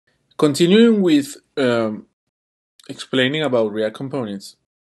Continuing with explaining about React components,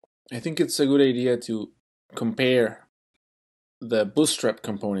 I think it's a good idea to compare the Bootstrap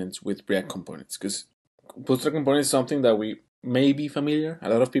components with React components, because Bootstrap components is something that we may be familiar. A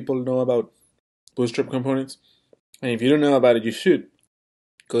lot of people know about Bootstrap components, and if you don't know about it, you should,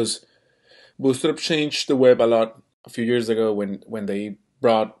 because Bootstrap changed the web a lot a few years ago when they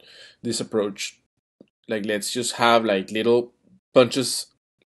brought this approach. Like, let's just have like little bunches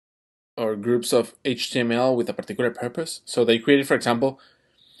or groups of HTML with a particular purpose. So they created, for example,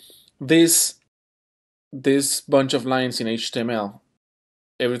 this bunch of lines in HTML.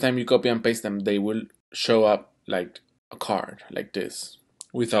 Every time you copy and paste them, they will show up like a card, like this,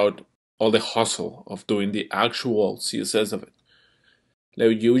 without all the hustle of doing the actual CSS of it.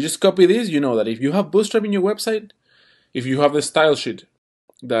 Like, you just copy this, you know that if you have Bootstrap in your website, if you have the style sheet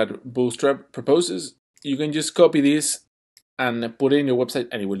that Bootstrap proposes, you can just copy this and put it in your website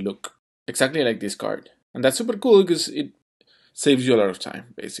and it will look exactly like this card. And that's super cool because it saves you a lot of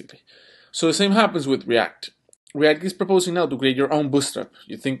time, basically. So the same happens with React. React is proposing now to create your own Bootstrap.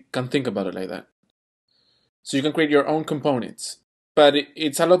 You can think about it like that. So you can create your own components. But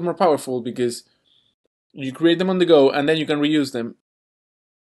it's a lot more powerful because you create them on the go and then you can reuse them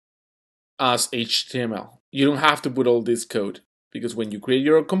as HTML. You don't have to put all this code, because when you create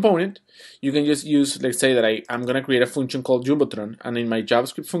your component, you can just use, let's say that I'm going to create a function called Jumbotron, and in my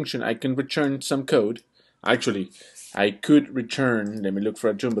JavaScript function, I can return some code. Actually, I could return, let me look for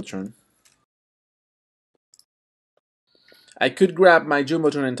a Jumbotron. I could grab my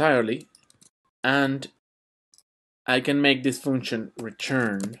Jumbotron entirely, and I can make this function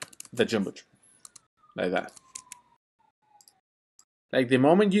return the Jumbotron, like that. Like, the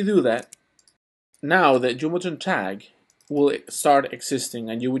moment you do that, now the Jumbotron tag will start existing,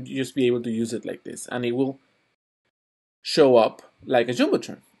 and you would just be able to use it like this, and it will show up like a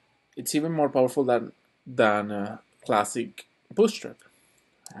Jumbotron. It's even more powerful than classic Bootstrap.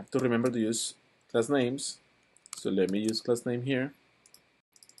 I have to remember to use class names, so let me use class name here.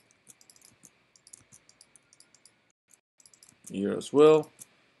 Here as well,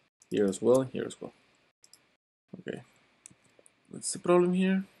 here as well, here as well. Okay, what's the problem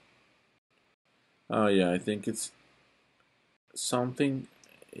here? Oh yeah, I think it's something.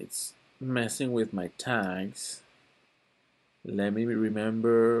 It's messing with my tags. Let me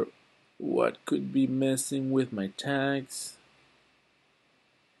remember what could be messing with my tags.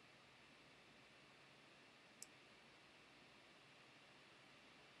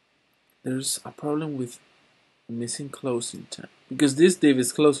 There's a problem with missing closing tag, because this div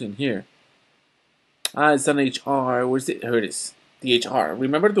is closing here. It's an HR. Where's it? Here it is. The HR.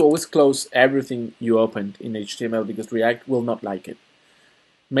 Remember to always close everything you opened in HTML, because React will not like it.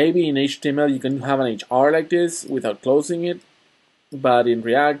 Maybe in HTML you can have an HR like this without closing it, but in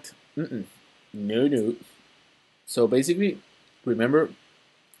React, no. So basically, remember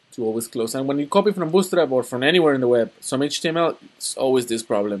to always close. And when you copy from Bootstrap or from anywhere in the web, some HTML, it's always this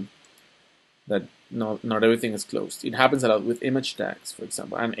problem that not everything is closed. It happens a lot with image tags, for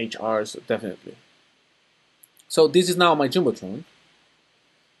example, and HRs, definitely. So this is now my Jumbotron,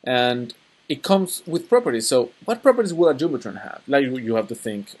 and it comes with properties. So what properties will a Jumbotron have? Like, you have to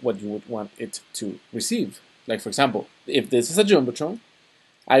think what you would want it to receive. Like, for example, if this is a Jumbotron,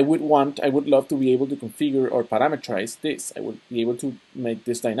 I would love to be able to configure or parameterize this. I would be able to make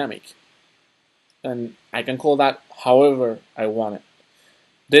this dynamic, and I can call that however I want it.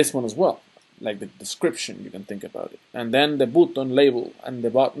 This one as well, like the description, you can think about it, and then the button label and the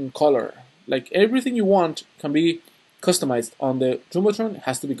button color. Like, everything you want can be customized on the Jumbotron. It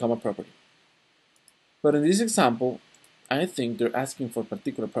has to become a property. But in this example, I think they're asking for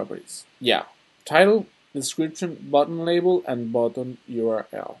particular properties. Yeah, title, description, button label, and button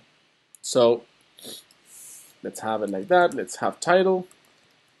URL. So let's have it like that. Let's have title.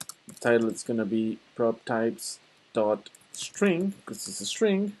 The title is gonna be prop types dot string, because it's a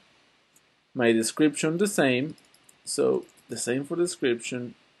string. My description the same. So the same for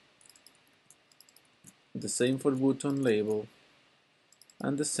description, the same for button label,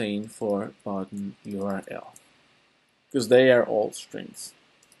 and the same for button URL, because they are all strings.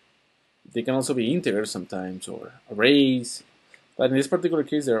 They can also be integers sometimes, or arrays, but in this particular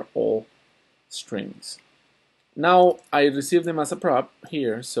case they're all strings. Now I receive them as a prop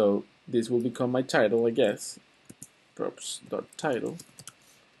here, so this will become my title, I guess. Props.title.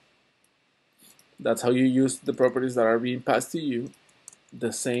 That's how you use the properties that are being passed to you.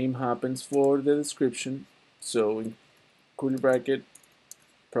 The same happens for the description. So in curly bracket,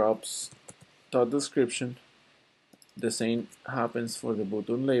 props.description. The same happens for the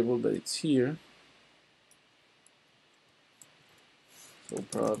button label, that it's here. So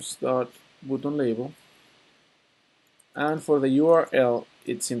props dot button label, and for the URL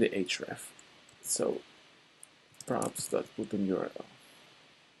it's in the href. So props dot button URL.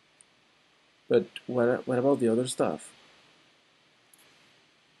 But what about the other stuff?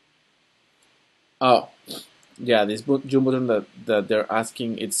 Oh, yeah, this Jumbotron that they're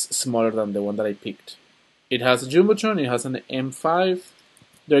asking, it's smaller than the one that I picked. It has a Jumbotron, it has an M5.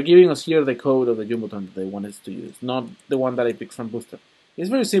 They're giving us here the code of the Jumbotron that they want us to use, not the one that I picked from Bootstrap. It's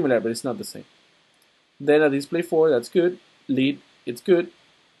very similar, but it's not the same. Then a display 4, that's good. Lead, it's good.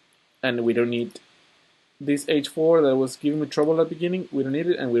 And we don't need this H4 that was giving me trouble at the beginning. We don't need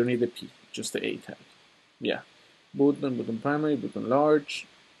it, and we don't need the P, just the A tag. Yeah. Button primary, button large.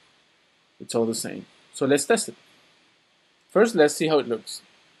 It's all the same. So let's test it. First, let's see how it looks.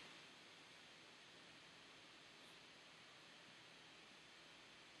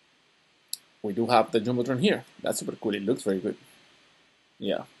 We do have the Jumbotron here. That's super cool. It looks very good.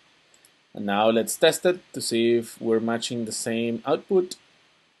 Yeah. And now let's test it to see if we're matching the same output.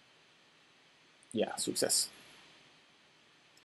 Yeah, success.